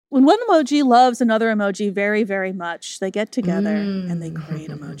when one emoji loves another emoji very, very much, they get together and they create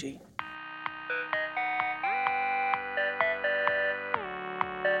emoji.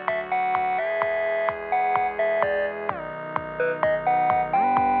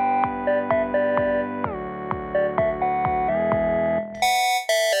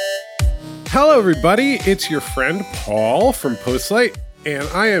 Hello, everybody. It's your friend Paul from Postlight, and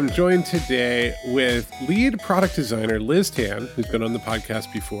I am joined today with lead product designer Liz Tan, who's been on the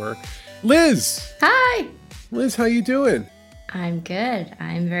podcast before. Liz! Hi! Liz, how you doing? I'm good.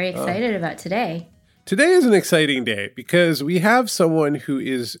 I'm very excited about today. Today is an exciting day because we have someone who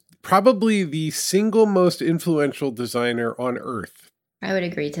is probably the single most influential designer on Earth. I would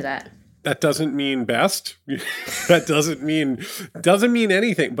agree to that. That doesn't mean best. That doesn't mean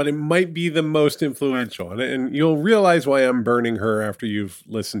anything, but it might be the most influential. And you'll realize why I'm burning her after you've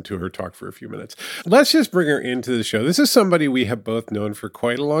listened to her talk for a few minutes. Let's just bring her into the show. This is somebody we have both known for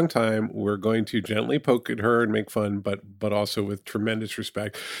quite a long time. We're going to gently poke at her and make fun, but also with tremendous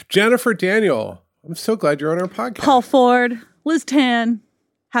respect. Jennifer Daniel, I'm so glad you're on our podcast. Paul Ford, Liz Tan,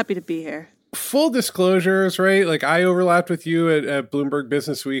 happy to be here. Full disclosures, right? Like I overlapped with you at Bloomberg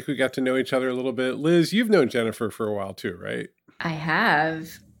Business Week. We got to know each other a little bit. Liz, you've known Jennifer for a while too, right? I have.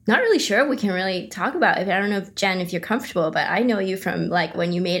 Not really sure we can really talk about it. I don't know if Jen, if you're comfortable, but I know you from like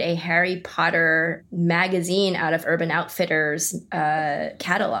when you made a Harry Potter magazine out of Urban Outfitters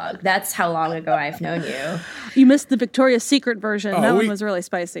catalog. That's how long ago I've known you. You missed the Victoria's Secret version. That one was really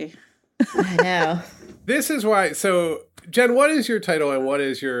spicy. I know. This is why. So Jen, what is your title and what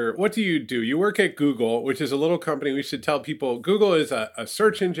do you do? You work at Google, which is a little company. We should tell people Google is a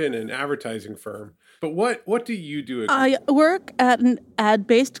search engine and advertising firm. But what do you do at Google? I work at an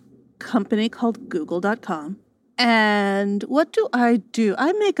ad-based company called Google.com. And what do? I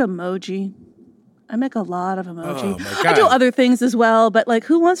make emoji. I make a lot of emoji. Oh my God. I do other things as well, but like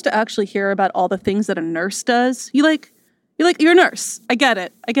who wants to actually hear about all the things that a nurse does? You're a nurse. I get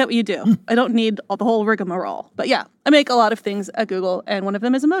it. I get what you do. I don't need the whole rigmarole. But yeah, I make a lot of things at Google, and one of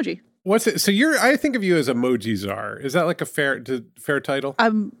them is emoji. What's it? So I think of you as emoji czar. Is that like a fair title?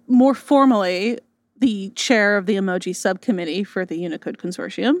 I'm more formally the chair of the emoji subcommittee for the Unicode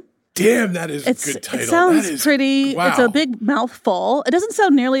Consortium. Damn, that is a good title. It sounds pretty. Wow. It's a big mouthful. It doesn't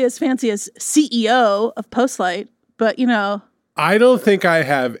sound nearly as fancy as CEO of Postlight, but you know. I don't think I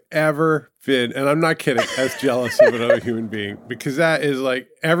have ever been, and I'm not kidding, as jealous of another human being, because that is like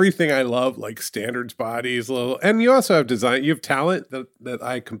everything I love, like standards bodies, and you also have design, you have talent that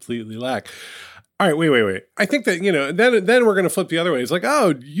I completely lack. All right, wait. I think that, then we're going to flip the other way. It's like,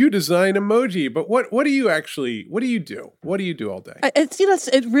 oh, you design emoji, but what do you do? What do you do all day?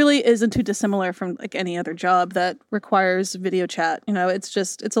 It really isn't too dissimilar from like any other job that requires video chat.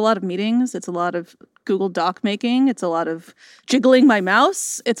 It's a lot of meetings. It's a lot of Google Doc making. It's a lot of jiggling my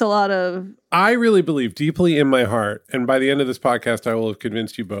mouse. It's a lot of... I really believe deeply in my heart, and by the end of this podcast, I will have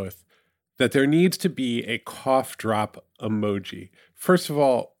convinced you both, that there needs to be a cough drop emoji. First of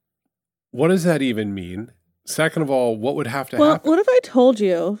all, what does that even mean? Second of all, what would have to happen? What if I told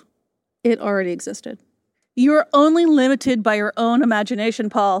you it already existed? You're only limited by your own imagination,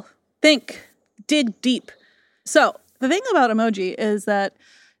 Paul. Think. Dig deep. So, the thing about emoji is that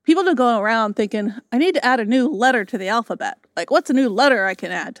people don't go around thinking, I need to add a new letter to the alphabet. Like, what's a new letter I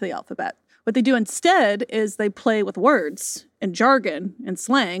can add to the alphabet? What they do instead is they play with words and jargon and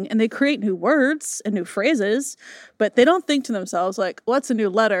slang, and they create new words and new phrases, but they don't think to themselves, like, what's a new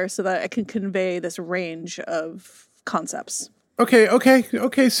letter so that I can convey this range of concepts?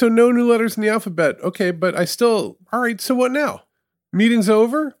 Okay. So no new letters in the alphabet. Okay, but all right, so what now? Meeting's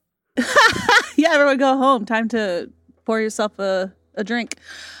over? Yeah, everyone go home. Time to pour yourself a drink.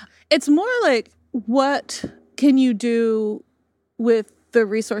 It's more like, what can you do with the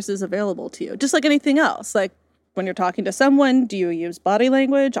resources available to you? Just like anything else. Like when you're talking to someone, do you use body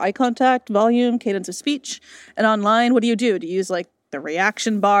language, eye contact, volume, cadence of speech? And online, what do? Do you use like the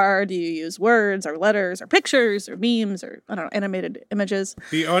reaction bar? Do you use words or letters or pictures or memes or, I don't know, animated images?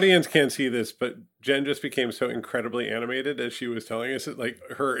 The audience can't see this, but Jen just became so incredibly animated as she was telling us. Like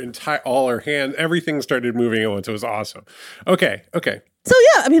all her hands, everything started moving at once. It was awesome. Okay. So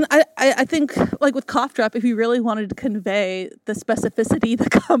yeah, I mean, I think like with cough drop, if you really wanted to convey the specificity that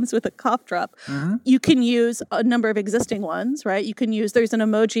comes with a cough drop, you can use a number of existing ones, right? There's an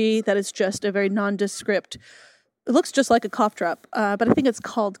emoji that is just a very nondescript. It looks just like a cough drop, but I think it's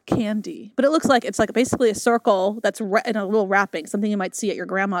called candy. But it's like basically a circle that's in a little wrapping, something you might see at your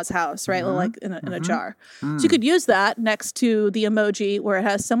grandma's house, right? Like in a jar. So you could use that next to the emoji where it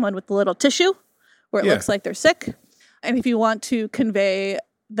has someone with the little tissue, where it looks like they're sick. And if you want to convey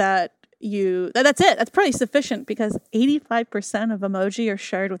that that's it. That's pretty sufficient because 85% of emoji are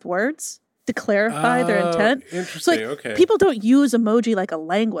shared with words to clarify their intent. Interesting. So Okay. people don't use emoji like a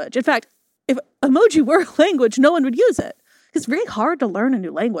language. In fact, if emoji were a language, no one would use it. It's very hard to learn a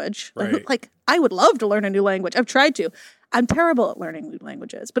new language. Right. Like I would love to learn a new language. I've tried to. I'm terrible at learning new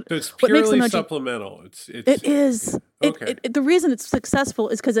languages. But So it's what makes purely emoji supplemental. it is. Okay. The reason it's successful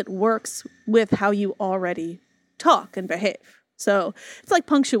is because it works with how you already talk and behave. So it's like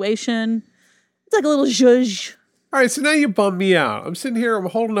punctuation. It's like a little zhuzh. All right, so now you bum me out. I'm sitting here, I'm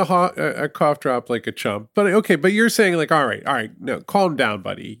holding a cough drop like a chump. But okay, but you're saying like, all right, no, calm down,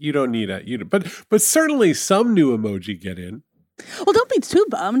 buddy. You don't need it. But certainly some new emoji get in. Well, don't be too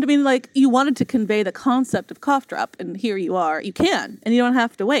bummed. I mean, like, you wanted to convey the concept of cough drop, and here you are. You can, and you don't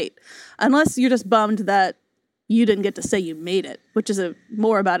have to wait. Unless you're just bummed that you didn't get to say you made it, which is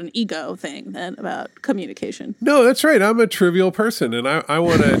more about an ego thing than about communication. No, that's right. I'm a trivial person, and I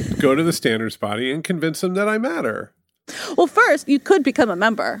want to go to the standards body and convince them that I matter. Well, first, you could become a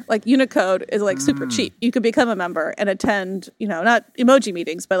member. Like, Unicode is like super cheap. You could become a member and attend, not emoji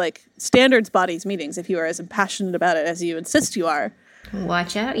meetings, but like standards bodies meetings if you are as passionate about it as you insist you are.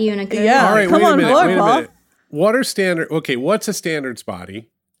 Watch out, Unicode. Yeah, All right, come on board, wait a Paul. minute. What are what's a standards body?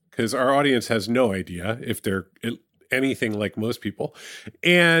 Because our audience has no idea if they're anything like most people.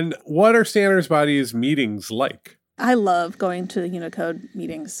 And what are standards bodies meetings like? I love going to Unicode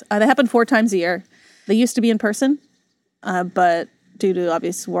meetings. They happen 4 times a year. They used to be in person. But due to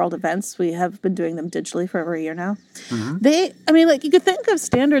obvious world events, we have been doing them digitally for over a year now. Mm-hmm. You could think of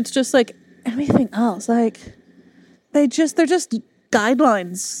standards just like anything else. Like they're just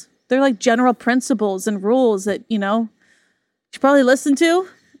guidelines. They're like general principles and rules that, you should probably listen to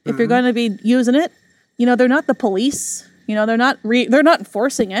if you're going to be using it. They're not the police. They're not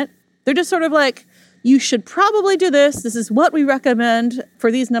enforcing it. They're just sort of like, you should probably do this. This is what we recommend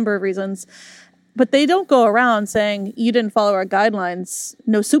for these number of reasons. But they don't go around saying, you didn't follow our guidelines,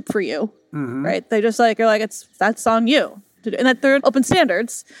 no soup for you, right? They just you're like, that's on you. And that they're open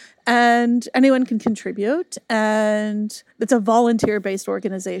standards and anyone can contribute. And it's a volunteer-based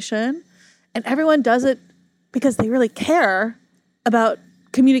organization. And everyone does it because they really care about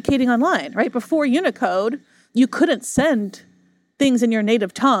communicating online, right? Before Unicode, you couldn't send things in your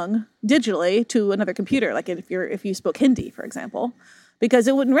native tongue digitally to another computer, like if you spoke Hindi, for example, because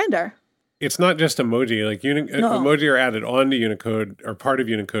it wouldn't render. It's not just emoji. Like emoji are added onto Unicode or part of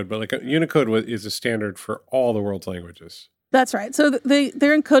Unicode, but like Unicode is a standard for all the world's languages. That's right. So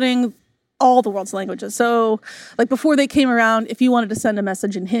they're encoding all the world's languages. So like before they came around, if you wanted to send a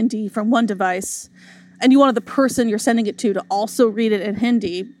message in Hindi from one device and you wanted the person you're sending it to also read it in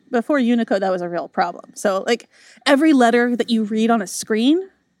Hindi, before Unicode, that was a real problem. So like every letter that you read on a screen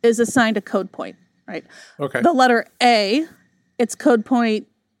is assigned a code point, right? Okay. The letter A, it's code point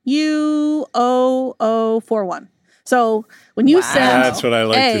U0041. So when you send that's what I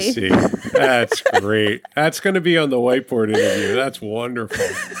like to see. That's great. That's going to be on the whiteboard interview. That's wonderful.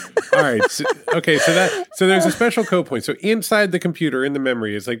 All right. So there's a special code point. So inside the computer, in the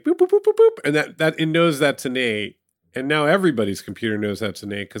memory, it's like boop, boop, boop, boop, boop. And that it knows that's an A. And now everybody's computer knows that's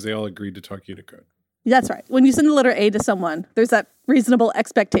an A because they all agreed to talk Unicode. That's right. When you send the letter A to someone, there's that reasonable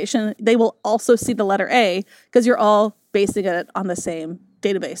expectation they will also see the letter A because you're all basing it on the same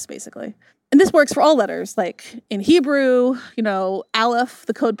database, basically. And this works for all letters. Like in Hebrew, Aleph,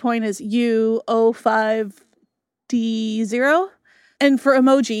 the code point is U05D0. And for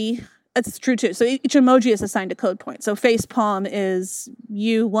emoji, that's true too. So each emoji is assigned a code point. So face palm is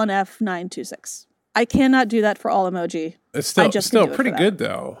U1F926. I cannot do that for all emoji. It's still pretty good,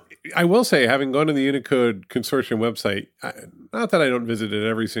 though. I will say, having gone to the Unicode Consortium website, not that I don't visit it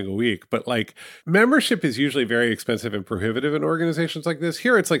every single week, but like membership is usually very expensive and prohibitive in organizations like this.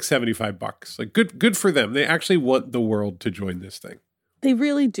 Here, it's like $75. Like good for them. They actually want the world to join this thing. They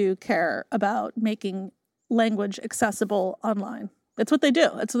really do care about making language accessible online. It's what they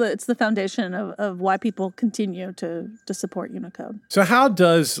do. It's the foundation of why people continue to support Unicode. So how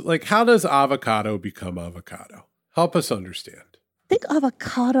does avocado become avocado? Help us understand. I think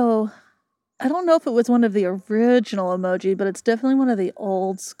avocado, I don't know if it was one of the original emoji, but it's definitely one of the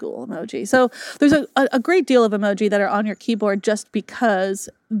old school emoji. So there's a great deal of emoji that are on your keyboard just because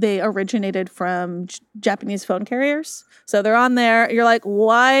they originated from Japanese phone carriers. So they're on there. You're like,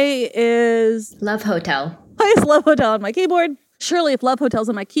 why is Love Hotel on my keyboard? Surely if Love Hotel's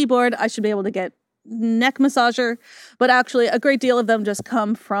on my keyboard, I should be able to get neck massager. But actually, a great deal of them just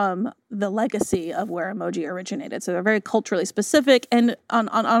come from the legacy of where emoji originated. So they're very culturally specific and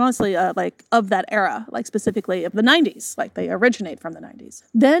honestly, like of that era, like specifically of the 90s, like they originate from the 90s.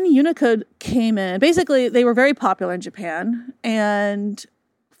 Then Unicode came in. Basically, they were very popular in Japan. And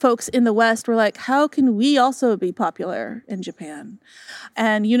folks in the West were like, how can we also be popular in Japan?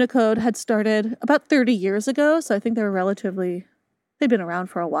 And Unicode had started about 30 years ago. So I think they've been around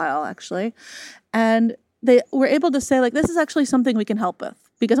for a while, actually. And they were able to say, like, this is actually something we can help with.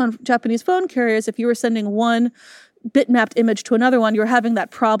 Because on Japanese phone carriers, if you were sending one bitmapped image to another one, you were having that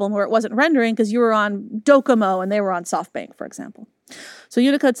problem where it wasn't rendering because you were on Docomo and they were on SoftBank, for example. So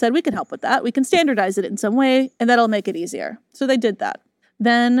Unicode said, we can help with that. We can standardize it in some way, and that'll make it easier. So they did that.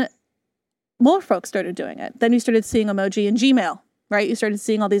 Then more folks started doing it. Then you started seeing emoji in Gmail, right? You started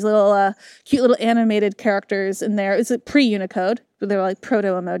seeing all these little cute little animated characters in there. It's pre-Unicode. They were like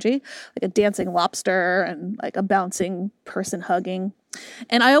proto-emoji, like a dancing lobster and like a bouncing person hugging.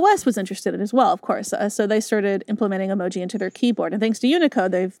 And iOS was interested in it as well, of course. So they started implementing emoji into their keyboard. And thanks to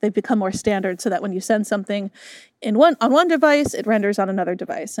Unicode, they've become more standard so that when you send something on one device, it renders on another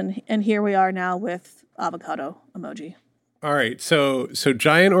device. And here we are now with avocado emoji. All right. So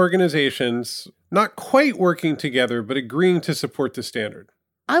giant organizations not quite working together, but agreeing to support the standard.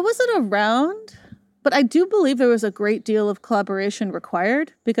 I wasn't around, but I do believe there was a great deal of collaboration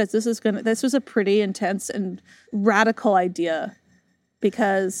required because this was a pretty intense and radical idea.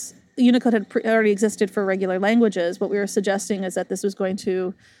 Because Unicode had already existed for regular languages, what we were suggesting is that this was going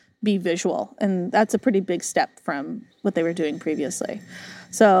to be visual. And that's a pretty big step from what they were doing previously.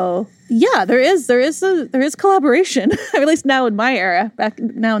 So yeah, there is collaboration, at least now in my era, back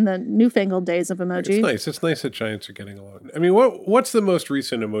now in the newfangled days of emoji. It's nice. It's nice that giants are getting along. I mean, what's the most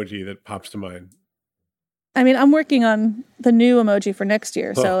recent emoji that pops to mind? I mean, I'm working on the new emoji for next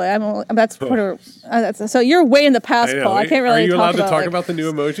year, so so you're way in the past, Paul. I can't really. Are you allowed to talk about the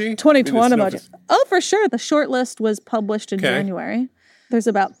new emoji? 2021 emoji. Oh, for sure. The short list was published in January. There's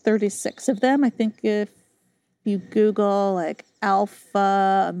about 36 of them. I think if you Google like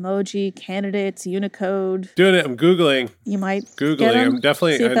alpha emoji candidates Unicode, doing it. I'm Googling. You might Googling. I'm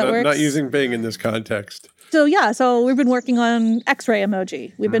definitely not using Bing in this context. So we've been working on X-ray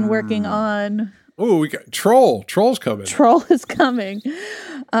emoji. We've been working on. Oh, we got Troll. Troll's coming. Troll is coming.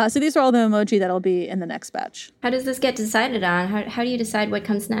 So these are all the emoji that'll be in the next batch. How does this get decided on? How do you decide what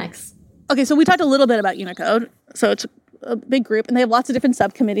comes next? Okay, so we talked a little bit about Unicode. So it's a big group, and they have lots of different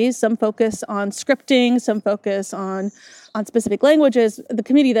subcommittees. Some focus on scripting, some focus on specific languages. The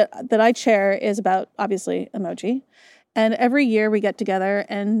committee that I chair is about, obviously, emoji. And every year we get together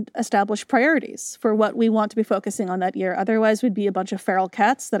and establish priorities for what we want to be focusing on that year. Otherwise, we'd be a bunch of feral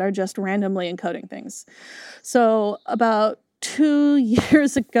cats that are just randomly encoding things. So about 2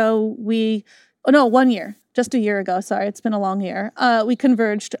 years ago, 1 year, just a year ago, sorry, it's been a long year, we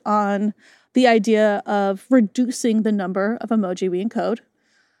converged on the idea of reducing the number of emoji we encode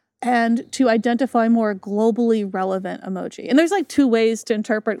and to identify more globally relevant emoji. And there's like two ways to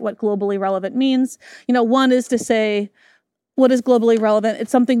interpret what globally relevant means. One is to say, what is globally relevant?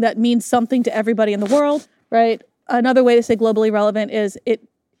 It's something that means something to everybody in the world, right? Another way to say globally relevant is it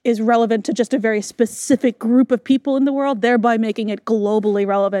is relevant to just a very specific group of people in the world, thereby making it globally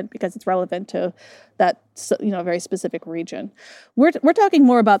relevant because it's relevant to that, very specific region. We're talking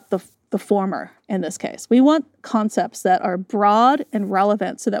more about the former in this case. We want concepts that are broad and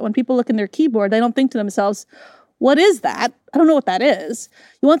relevant so that when people look in their keyboard, they don't think to themselves, what is that? I don't know what that is.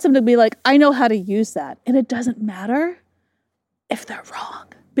 You want them to be like, I know how to use that. And it doesn't matter if they're wrong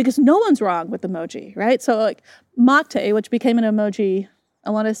because no one's wrong with emoji, right? So like mate, which became an emoji, I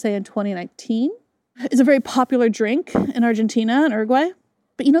want to say in 2019, is a very popular drink in Argentina and Uruguay.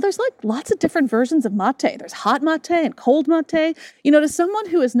 But, there's like lots of different versions of mate. There's hot mate and cold mate. To someone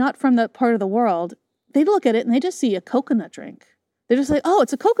who is not from that part of the world, they look at it and they just see a coconut drink. They're just like, oh,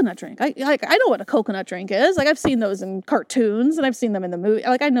 it's a coconut drink. I know what a coconut drink is. Like I've seen those in cartoons and I've seen them in the movie.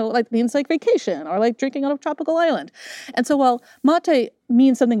 Like I know like means like vacation or like drinking on a tropical island. And so while mate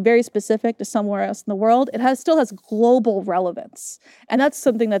means something very specific to somewhere else in the world, it still has global relevance. And that's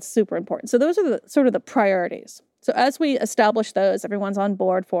something that's super important. So those are the sort of the priorities. So as we establish those, everyone's on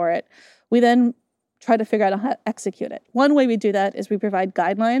board for it. We then try to figure out how to execute it. One way we do that is we provide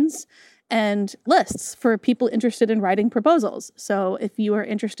guidelines and lists for people interested in writing proposals. So if you are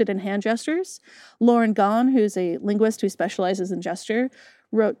interested in hand gestures, Lauren Gahn, who's a linguist who specializes in gesture,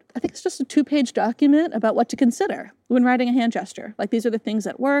 wrote, I think it's just a 2-page document about what to consider when writing a hand gesture. Like these are the things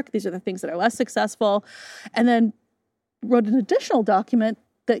that work, these are the things that are less successful, and then wrote an additional document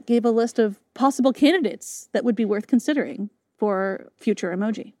that gave a list of possible candidates that would be worth considering for future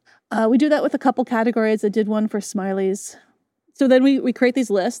emoji. We do that with a couple categories. I did one for smileys. So then we create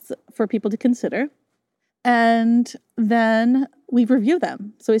these lists for people to consider, and then we review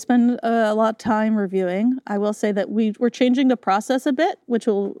them. So we spend a lot of time reviewing. I will say that we're changing the process a bit, which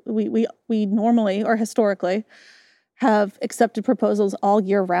we normally or historically have accepted proposals all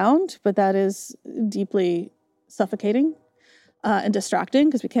year round, but that is deeply suffocating and distracting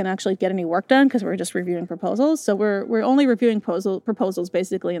because we can't actually get any work done because we're just reviewing proposals. So we're only reviewing proposals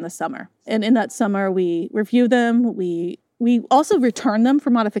basically in the summer. And in that summer, we review them. We also return them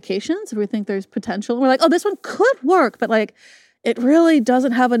for modifications if we think there's potential. We're like, oh, this one could work, but like it really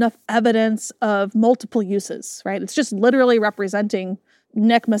doesn't have enough evidence of multiple uses, right? It's just literally representing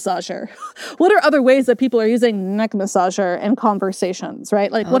neck massager. What are other ways that people are using neck massager in conversations,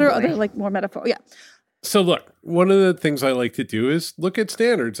 right? Like what are other like more metaphor? Yeah. So look, one of the things I like to do is look at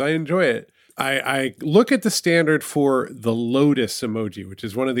standards. I enjoy it. I look at the standard for the lotus emoji, which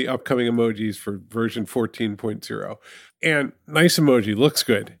is one of the upcoming emojis for version 14.0. And nice emoji, looks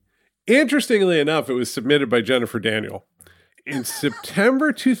good. Interestingly enough, it was submitted by Jennifer Daniel in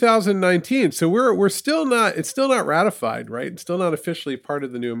September 2019. So we're still not, it's still not ratified, right? It's still not officially part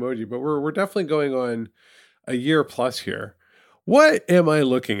of the new emoji, but we're definitely going on a year plus here. What am I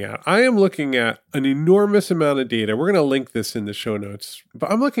looking at? I am looking at an enormous amount of data. We're going to link this in the show notes,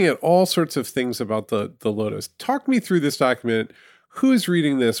 but I'm looking at all sorts of things about the Lotus. Talk me through this document. Who's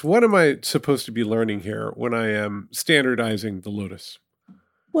reading this? What am I supposed to be learning here when I am standardizing the Lotus?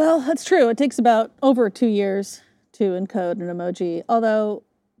 Well, that's true. It takes about over 2 years to encode an emoji, although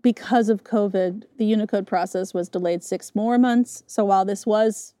because of COVID, the Unicode process was delayed 6 more months. So while this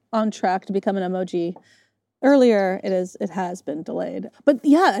was on track to become an emoji earlier, it has been delayed. But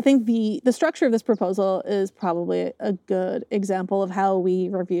yeah, I think the structure of this proposal is probably a good example of how we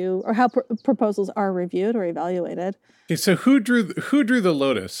review or how proposals are reviewed or evaluated. Okay, so who drew the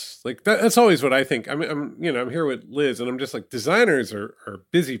Lotus? Like that's always what I think. I'm here with Liz, and I'm just like, designers are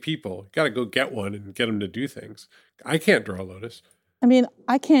busy people. Got to go get one and get them to do things. I can't draw a Lotus. I mean,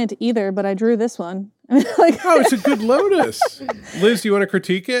 I can't either, but I drew this one. I mean, like, oh, it's a good Lotus. Liz, do you want to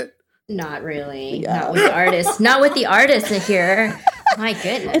critique it? Not really. Yeah. Not with the artist. Not with the artist here. My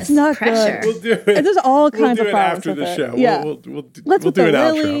goodness. It's not pressure. good. We'll do it. There's all kinds of problems after with the it. show. Yeah. We'll Let's do an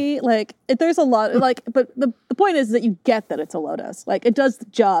outro. Like, there's a lot. Like, but the point is that you get that it's a Lotus. Like, it does the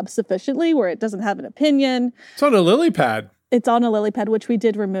job sufficiently where it doesn't have an opinion. It's on a lily pad. It's on a lily pad, which we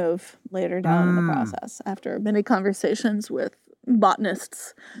did remove later down in the process after many conversations with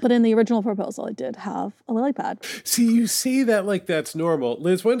botanists. But in the original proposal, it did have a lily pad. See, you say that like that's normal.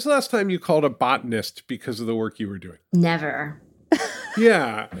 Liz, when's the last time you called a botanist because of the work you were doing? Never.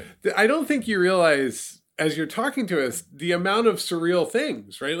 Yeah. I don't think you realize as you're talking to us, the amount of surreal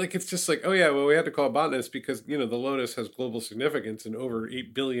things, right? Like, it's just like, oh yeah, well, we had to call a botanist because, the Lotus has global significance and over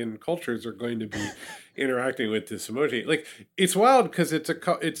 8 billion cultures are going to be interacting with this emoji. Like, it's wild because it's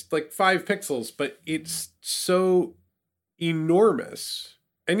like 5 pixels, but it's so enormous.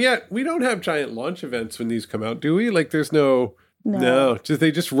 And yet we don't have giant launch events when these come out, do we? Like, there's no,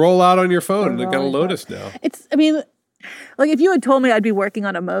 they just roll out on your phone. They got a Lotus now. Like, if you had told me I'd be working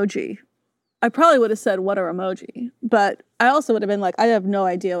on emoji, I probably would have said, what are emoji? But I also would have been like, I have no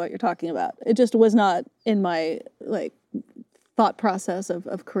idea what you're talking about. It just was not in my thought process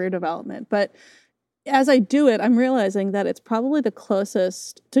of career development. But as I do it, I'm realizing that it's probably the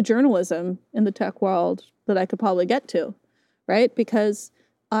closest to journalism in the tech world that I could probably get to, right? Because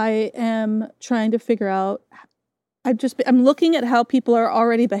I am trying to figure out, I'm looking at how people are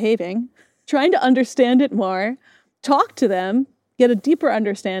already behaving, trying to understand it more, talk to them, get a deeper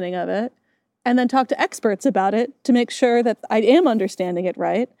understanding of it, and then talk to experts about it to make sure that I am understanding it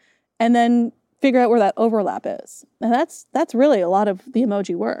right, and then figure out where that overlap is. And that's really a lot of the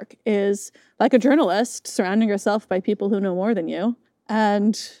emoji work, is like a journalist, surrounding yourself by people who know more than you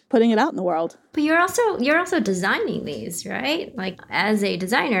and putting it out in the world. But you're also designing these, right? Like, as a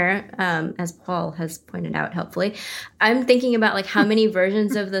designer, as Paul has pointed out helpfully, I'm thinking about like how many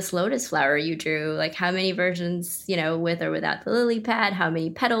versions of this lotus flower you drew, like how many versions, with or without the lily pad, how many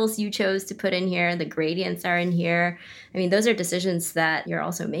petals you chose to put in here, the gradients are in here. I mean, those are decisions that you're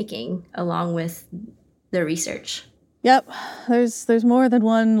also making along with the research. Yep. There's more than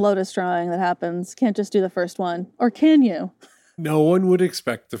one lotus drawing that happens. Can't just do the first one. Or can you? No one would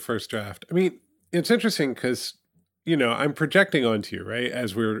expect the first draft. I mean, it's interesting because, I'm projecting onto you, right?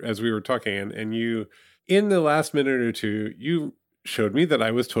 As we were talking, and you, in the last minute or two, you showed me that I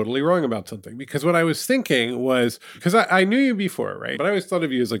was totally wrong about something. Because what I was thinking was, because I knew you before, right? But I always thought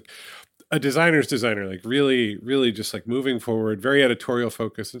of you as like a designer's designer, like really, really just like moving forward, very editorial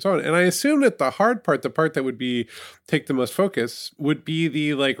focus and so on. And I assumed that the hard part, the part that would be take the most focus, would be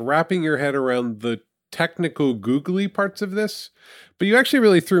the like wrapping your head around the technical googly parts of this. But you actually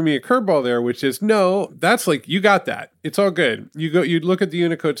really threw me a curveball there, which is, no, that's like, you got that. It's all good. You look at the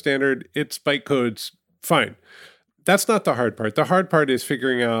Unicode standard, it's bytecodes, fine. That's not the hard part. The hard part is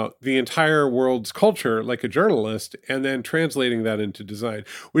figuring out the entire world's culture like a journalist and then translating that into design,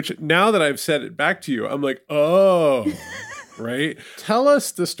 which now that I've said it back to you, I'm like, oh, right? Tell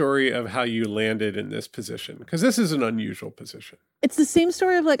us the story of how you landed in this position, because this is an unusual position. It's the same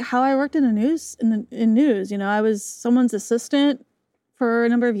story of like how I worked in news. You know, I was someone's assistant for a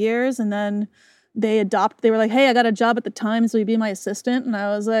number of years, and then they were like, hey, I got a job at the Times, will you be my assistant? And I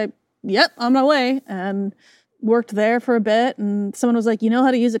was like, yep, on my way. And worked there for a bit, and someone was like, you know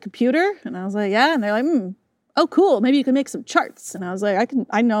how to use a computer? And I was like, yeah. And they're like, oh, cool. Maybe you can make some charts. And I was like,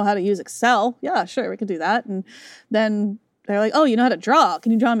 I know how to use Excel. Yeah, sure, we could do that. And then they're like, oh, you know how to draw?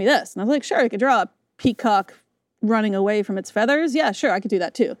 Can you draw me this? And I was like, sure, I could draw a peacock running away from its feathers. Yeah, sure, I could do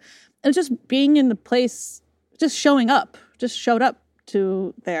that too. And it's just being in the place, just showed up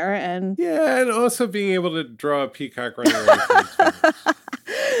to there. And yeah, and also being able to draw a peacock running away from its feathers.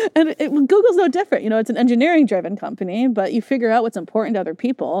 And Google's no different. You know, it's an engineering-driven company, but you figure out what's important to other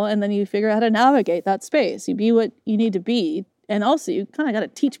people, and then you figure out how to navigate that space. You be what you need to be, and also you kind of got to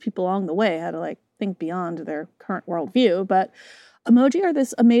teach people along the way how to like think beyond their current worldview. But emoji are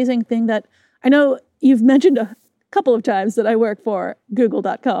this amazing thing that I know you've mentioned a couple of times that I work for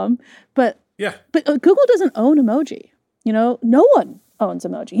Google.com, but Google doesn't own emoji. You know, no one owns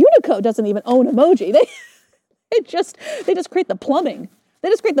emoji. Unicode doesn't even own emoji. They just create the plumbing. They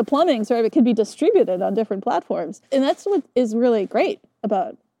just create the plumbing so it can be distributed on different platforms. And that's what is really great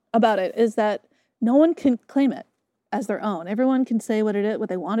about it, is that no one can claim it as their own. Everyone can say what it is, what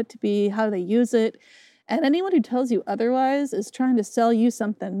they want it to be, how they use it. And anyone who tells you otherwise is trying to sell you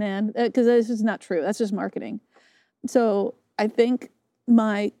something, man, because this is not true. That's just marketing. So I think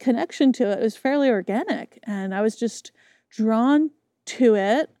my connection to it was fairly organic, and I was just drawn to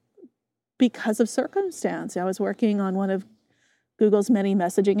it because of circumstance. I was working on one of Google's many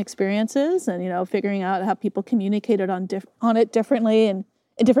messaging experiences, and, you know, figuring out how people communicated on it differently and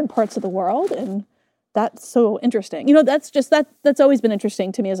in different parts of the world. And that's so interesting. You know, that's always been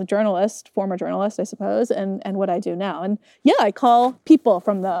interesting to me as a journalist, former journalist, I suppose, and what I do now. And yeah, I call people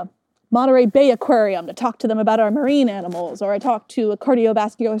from the Monterey Bay Aquarium to talk to them about our marine animals, or I talk to a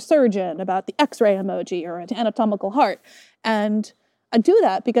cardiovascular surgeon about the X-ray emoji or an anatomical heart. And I do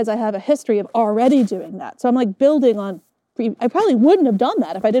that because I have a history of already doing that. So I'm like building on. I probably wouldn't have done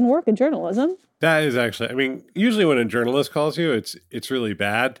that if I didn't work in journalism. That is actually, I mean, usually when a journalist calls you, it's really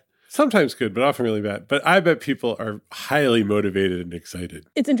bad. Sometimes good, but often really bad. But I bet people are highly motivated and excited.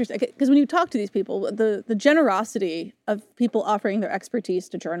 It's interesting because when you talk to these people, the generosity of people offering their expertise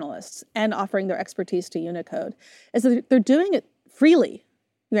to journalists and offering their expertise to Unicode is that they're doing it freely,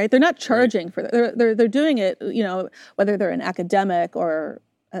 right? They're not charging for it. They're doing it, you know, whether they're an academic or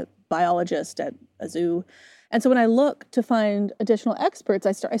a biologist at a zoo. And so when I look to find additional experts,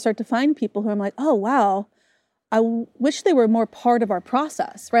 I start to find people who I'm like, oh, wow, I wish they were more part of our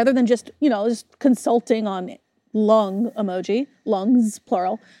process rather than just consulting on lung emoji, lungs,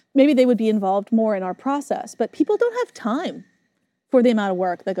 plural. Maybe they would be involved more in our process. But people don't have time for the amount of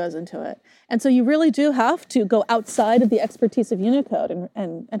work that goes into it. And so you really do have to go outside of the expertise of Unicode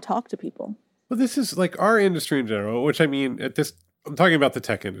and talk to people. Well, this is like our industry in general, which I mean, I'm talking about the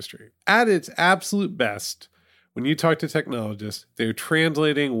tech industry. At its absolute best, when you talk to technologists, they're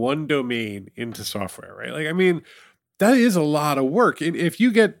translating one domain into software, right? Like, I mean, that is a lot of work. And if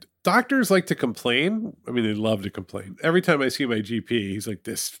you get doctors like to complain, I mean, they love to complain. Every time I see my GP, he's like,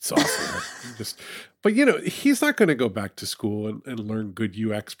 this software. But, you know, he's not going to go back to school and learn good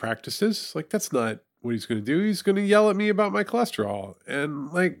UX practices. Like, that's not what he's going to do. He's going to yell at me about my cholesterol.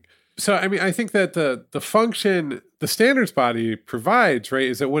 And like, so, I mean, I think that the function the standards body provides, right,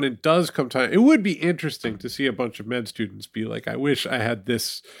 is that when it does come time, it would be interesting to see a bunch of med students be like, I wish I had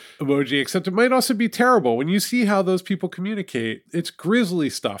this emoji, except it might also be terrible. When you see how those people communicate, it's grisly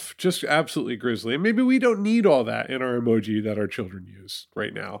stuff, just absolutely grisly. And maybe we don't need all that in our emoji that our children use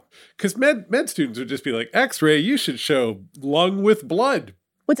right now. Because med students would just be like, X-ray, you should show lung with blood.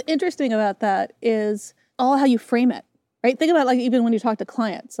 What's interesting about that is all how you frame it. Right? Think about like even when you talk to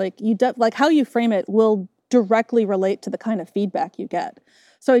clients, like like how you frame it will directly relate to the kind of feedback you get.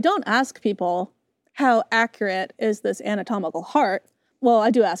 So I don't ask people how accurate is this anatomical heart. Well,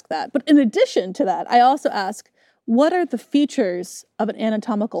 I do ask that. But in addition to that, I also ask, what are the features of an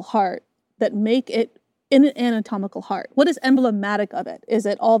anatomical heart that make it in an anatomical heart? What is emblematic of it? Is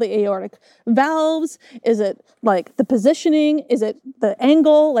it all the aortic valves? Is it like the positioning? Is it the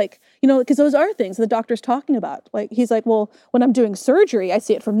angle? Like, you know, because those are things the doctor's talking about. Like, he's like, well, when I'm doing surgery, I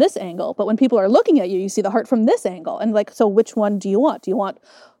see it from this angle. But when people are looking at you, you see the heart from this angle. And like, so which one do you want? Do you want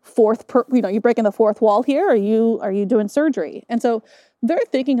you breaking the fourth wall here? Are you doing surgery? And so they're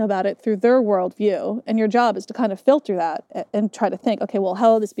thinking about it through their worldview, and your job is to kind of filter that and try to think, okay, well,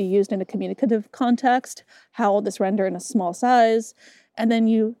 how will this be used in a communicative context? How will this render in a small size? And then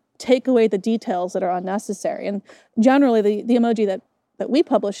you take away the details that are unnecessary. And generally, the emoji that we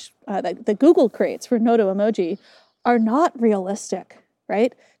publish, that Google creates for Noto emoji, are not realistic,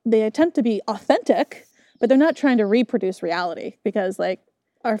 right? They attempt to be authentic, but they're not trying to reproduce reality, because like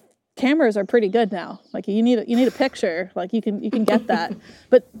our cameras are pretty good now. Like you need a picture, like you can get that.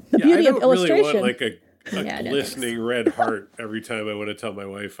 But the beauty of illustration, really want like a glistening red heart every time I want to tell my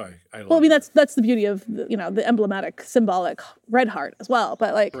wife I love well, I mean that's the beauty of the emblematic symbolic red heart as well.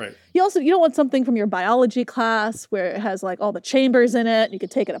 But like you don't want something from your biology class where it has like all the chambers in it and you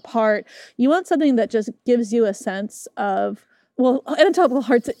could take it apart. You want something that just gives you a sense of, well, anatomical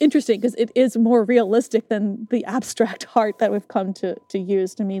heart's interesting because it is more realistic than the abstract heart that we've come to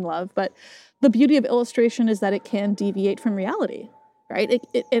use to mean love. But the beauty of illustration is that it can deviate from reality, right?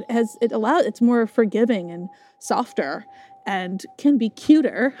 It's more forgiving and softer and can be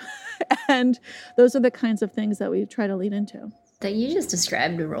cuter. And those are the kinds of things that we try to lean into. That you just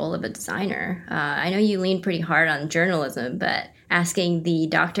described the role of a designer. I know you lean pretty hard on journalism, but asking the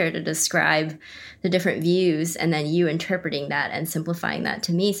doctor to describe the different views and then you interpreting that and simplifying that,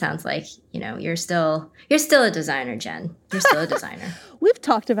 to me sounds like, you're still a designer, Jen. You're still a designer. We've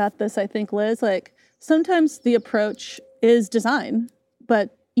talked about this, I think, Liz. Like sometimes the approach is design,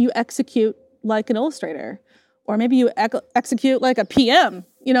 but you execute like an illustrator, or maybe you execute like a PM,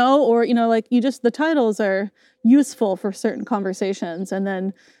 or like the titles are useful for certain conversations, and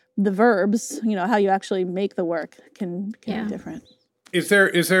then the verbs, how you actually make the work can be different. Is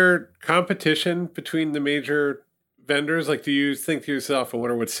there competition between the major vendors? Like, do you think to yourself, I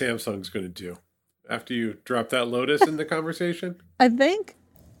wonder what Samsung's going to do after you drop that Lotus in the conversation? I think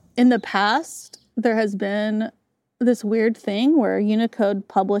in the past there has been this weird thing where Unicode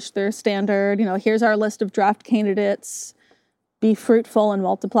published their standard, here's our list of draft candidates, be fruitful and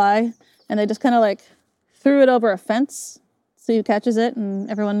multiply. And they just kind of like threw it over a fence so who catches it and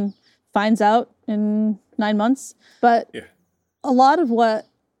everyone finds out in 9 months. But a lot of what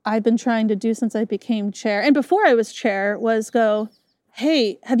I've been trying to do since I became chair, and before I was chair, was go,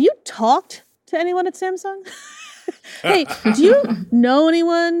 hey, have you talked to anyone at Samsung? Hey, do you know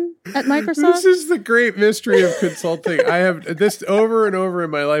anyone at Microsoft? This is the great mystery of consulting. I have this over and over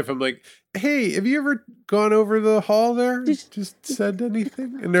in my life. I'm like, hey, have you ever gone over the hall there? Just said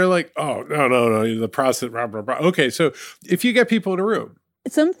anything? And they're like, oh, no, the process, blah, blah, blah. Okay, so if you get people in a room.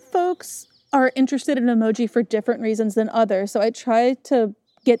 Some folks are interested in emoji for different reasons than others. So I try to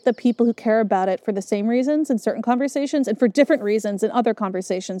get the people who care about it for the same reasons in certain conversations and for different reasons in other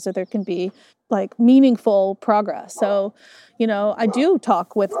conversations, so there can be like meaningful progress. So, I do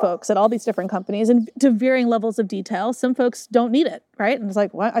talk with folks at all these different companies and to varying levels of detail. Some folks don't need it, right? And it's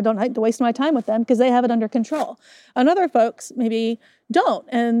like, well, I don't have to waste my time with them because they have it under control. And other folks maybe don't,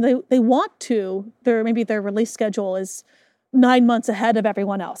 and they want to. Maybe their release schedule is 9 months ahead of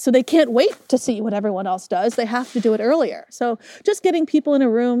everyone else. So they can't wait to see what everyone else does. They have to do it earlier. So just getting people in a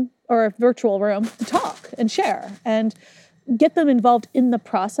room or a virtual room to talk and share and get them involved in the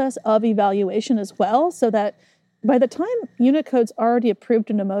process of evaluation as well, so that by the time Unicode's already approved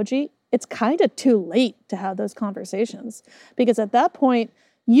an emoji, it's kind of too late to have those conversations, because at that point,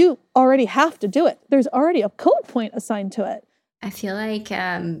 you already have to do it. There's already a code point assigned to it. I feel like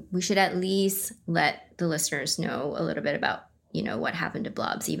we should at least let the listeners know a little bit about, what happened to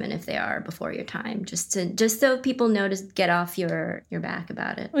blobs, even if they are before your time, just so people know to get off your back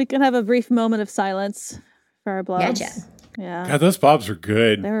about it. We can have a brief moment of silence for our blobs. Yeah, Jen. Yeah. God, those blobs were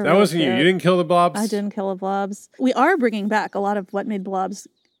good. That really wasn't cute. You didn't kill the blobs? I didn't kill the blobs. We are bringing back a lot of what made blobs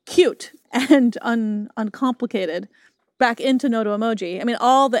cute and uncomplicated back into Noto emoji. I mean,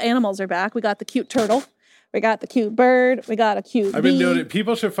 all the animals are back. We got the cute turtle. We got the cute bird. We got a cute I've been noted.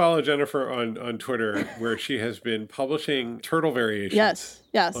 People should follow Jennifer on Twitter, where she has been publishing turtle variations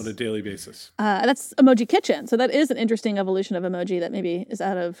yes. on a daily basis. That's Emoji Kitchen. So that is an interesting evolution of emoji that maybe is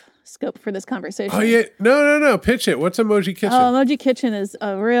out of scope for this conversation. Oh, yeah. No. Pitch it. What's Emoji Kitchen? Oh, Emoji Kitchen is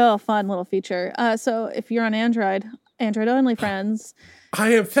a real fun little feature. So if you're on Android only friends.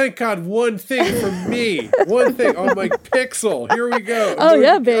 I am, thank God, one thing for me. One thing on my Pixel. Here we go. Oh,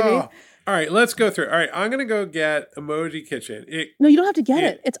 yeah, baby. Oh. All right, let's go through. All right, I'm going to go get Emoji Kitchen. No, you don't have to get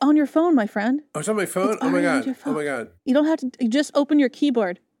it. It's on your phone, my friend. Oh, it's on my phone? Oh, my God. Oh, my God. You don't have to. You just open your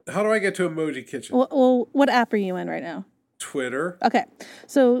keyboard. How do I get to Emoji Kitchen? Well, what app are you in right now? Twitter. Okay,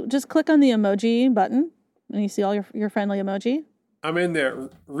 so just click on the emoji button, and you see all your friendly emoji. I'm in there.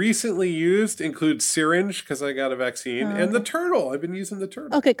 Recently used includes syringe because I got a vaccine, and the turtle. I've been using the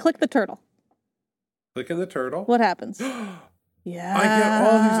turtle. Okay, click the turtle. Clicking the turtle. What happens? Yeah. I get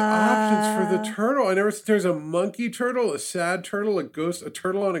all these options for the turtle. There's a monkey turtle, a sad turtle, a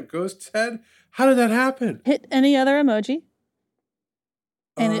turtle on a ghost's head. How did that happen? Hit any other emoji,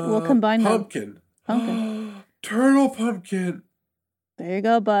 and it will combine pumpkin. Pumpkin. Turtle pumpkin. There you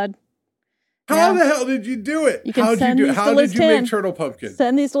go, bud. How the hell did you do it? You can How did you make turtle pumpkin?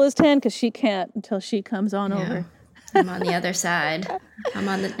 Send these to Liz Tan because she can't until she comes on over. I'm on the other side. I'm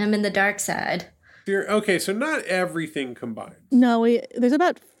in the dark side. Okay, so not everything combines. No, there's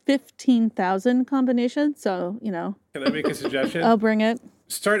about 15,000 combinations, so, Can I make a suggestion? I'll bring it.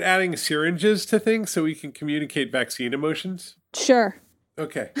 Start adding syringes to things so we can communicate vaccine emotions. Sure.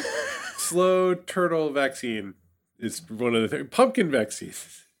 Okay. Slow turtle vaccine is one of the things. Pumpkin vaccine.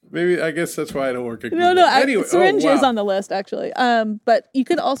 Maybe, I guess that's why I don't work at Google. No, anyway, syringe is on the list, actually. But you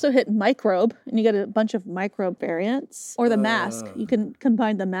could also hit microbe, and you get a bunch of microbe variants. Or the mask. You can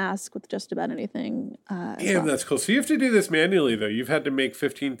combine the mask with just about anything. Damn, that's cool. So you have to do this manually, though. You've had to make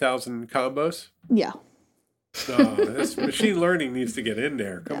 15,000 combos? Yeah. This machine learning needs to get in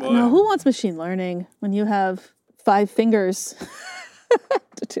there. Come on. No, who wants machine learning when you have 5 fingers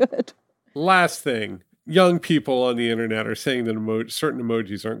to do it? Last thing. Young people on the internet are saying that certain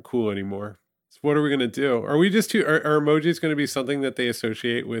emojis aren't cool anymore. So what are we going to do? Are we just are emojis going to be something that they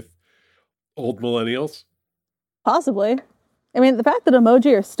associate with old millennials? Possibly. I mean, the fact that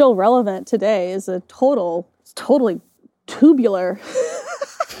emoji are still relevant today is totally tubular.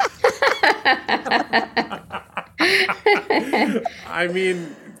 I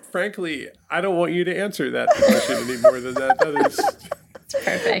mean, frankly, I don't want you to answer that question any more than that. That is...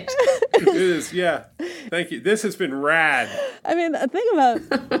 Perfect. It is, yeah. Thank you. This has been rad. I mean, the thing about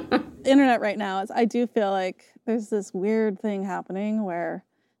the internet right now is I do feel like there's this weird thing happening where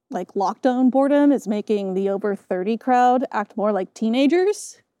like lockdown boredom is making the over 30 crowd act more like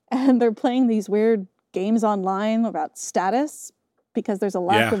teenagers. And they're playing these weird games online about status because there's a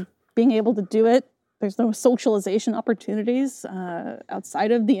lack of being able to do it. There's no socialization opportunities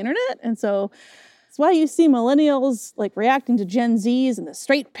outside of the internet. And so that's why you see millennials like reacting to Gen Zs and the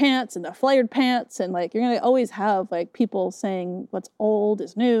straight pants and the flared pants. And like, you're going to always have like people saying what's old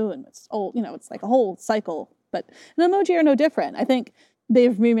is new and what's old, it's like a whole cycle. But an emoji are no different. I think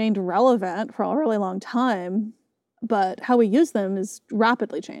they've remained relevant for a really long time, but how we use them is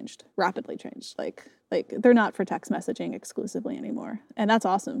rapidly changed. Like they're not for text messaging exclusively anymore. And that's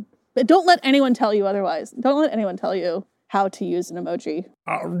awesome. But don't let anyone tell you otherwise. Don't let anyone tell you how to use an emoji.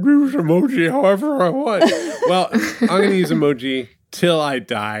 I'll use emoji however I want. Well, I'm going to use emoji till I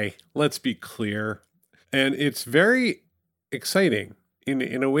die. Let's be clear. And it's very exciting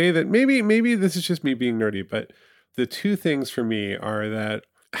in a way that maybe this is just me being nerdy, but the two things for me are that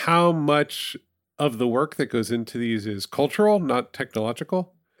how much of the work that goes into these is cultural, not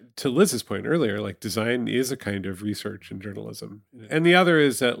technological. To Liz's point earlier, like design is a kind of research in journalism. And the other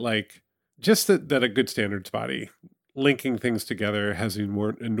is that like just that a good standards body linking things together has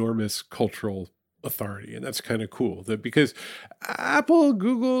enormous cultural authority. And that's kind of cool because Apple,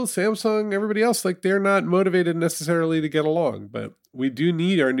 Google, Samsung, everybody else, like they're not motivated necessarily to get along, but we do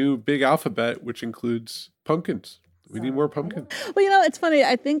need our new big alphabet, which includes pumpkins. We need more pumpkins. Well, it's funny.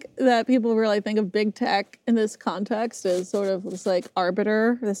 I think that people really think of big tech in this context as sort of this like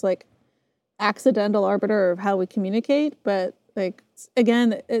arbiter, this like accidental arbiter of how we communicate. But like,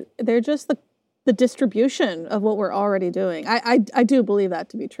 again, they're just the distribution of what we're already doing. I do believe that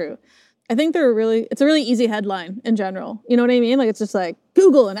to be true. I think it's a really easy headline in general. You know what I mean? Like it's just like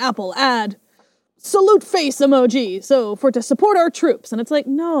Google and Apple add salute face emoji. So to support our troops. And it's like,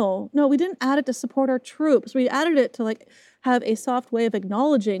 no, we didn't add it to support our troops. We added it to like have a soft way of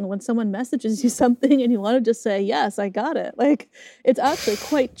acknowledging when someone messages you something and you want to just say, yes, I got it. Like, it's actually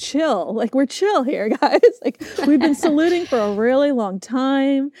quite chill. Like, we're chill here, guys. Like, we've been saluting for a really long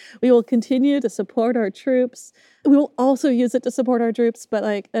time. We will continue to support our troops. We will also use it to support our troops, but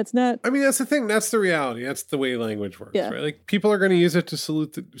like, that's not... I mean, that's the thing. That's the reality. That's the way language works, right? Like, people are going to use it to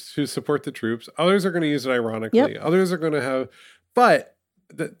to support the troops. Others are going to use it ironically. Yep. Others are going to have... But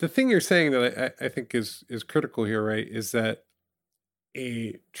the thing you're saying that I think is critical here, right, is that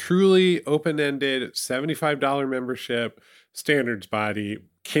a truly open-ended $75 membership standards body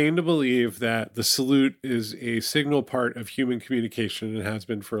came to believe that the salute is a signal part of human communication and has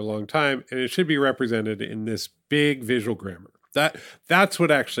been for a long time, and it should be represented in this big visual grammar. That's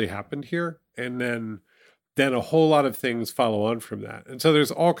what actually happened here, and then a whole lot of things follow on from that. And so there's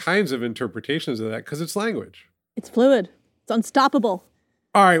all kinds of interpretations of that because it's language. It's fluid. It's unstoppable.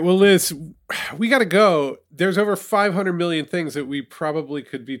 All right. Well, Liz, we got to go. There's over 500 million things that we probably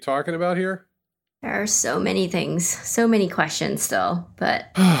could be talking about here. There are so many things, so many questions still, but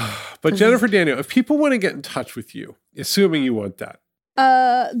But Jennifer Daniel, if people want to get in touch with you, assuming you want that,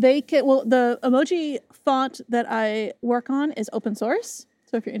 they can. Well, the emoji font that I work on is open source.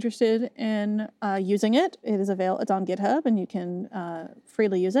 So if you're interested in using it, it's on GitHub, and you can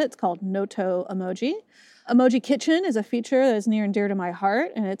freely use it. It's called Noto Emoji. Emoji Kitchen is a feature that is near and dear to my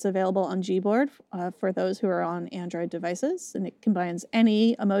heart, and it's available on Gboard for those who are on Android devices. And it combines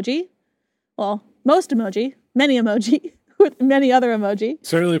any emoji, well, most emoji, many emoji, with many other emoji.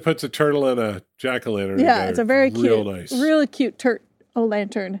 certainly puts a turtle and a jack-o'-lantern Yeah, together. it's a very real cute, nice. really cute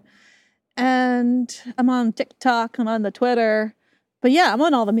turtle-lantern. And I'm on TikTok, I'm on the Twitter. But yeah, I'm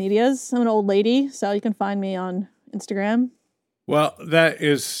on all the medias. I'm an old lady, so you can find me on Instagram. Well, that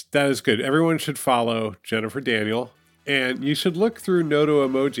is good. Everyone should follow Jennifer Daniel, and you should look through Noto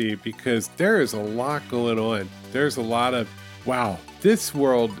Emoji because there is a lot going on. There's a lot of, wow, this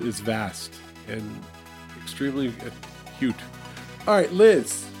world is vast and extremely cute. All right,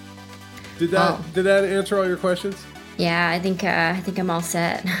 Liz, did that answer all your questions? yeah, I think I'm all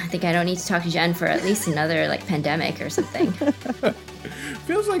set. I think I don't need to talk to Jen for at least another like pandemic or something.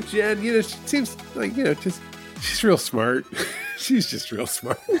 Feels like Jen, she seems like, she's real smart. She's just real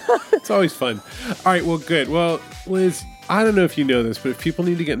smart. It's always fun. All right, well, good. Well, Liz, I don't know if you know this, but if people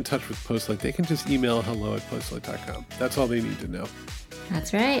need to get in touch with Postlight, they can just email hello@postlight.com. That's all they need to know.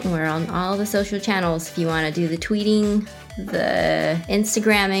 That's right. And we're on all the social channels. If you want to do the tweeting, the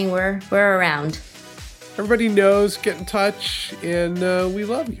Instagramming, we're around. Everybody knows, get in touch, and we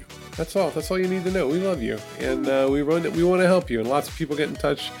love you. That's all. That's all you need to know. We love you, and we want to help you. And lots of people get in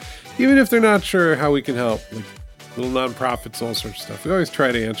touch, even if they're not sure how we can help. Like little nonprofits, all sorts of stuff. We always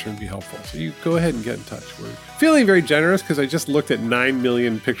try to answer and be helpful. So you go ahead and get in touch. We're feeling very generous because I just looked at 9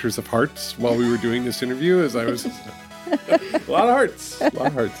 million pictures of hearts while we were doing this interview. As I was, a lot of hearts. All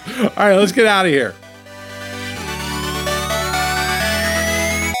right, let's get out of here.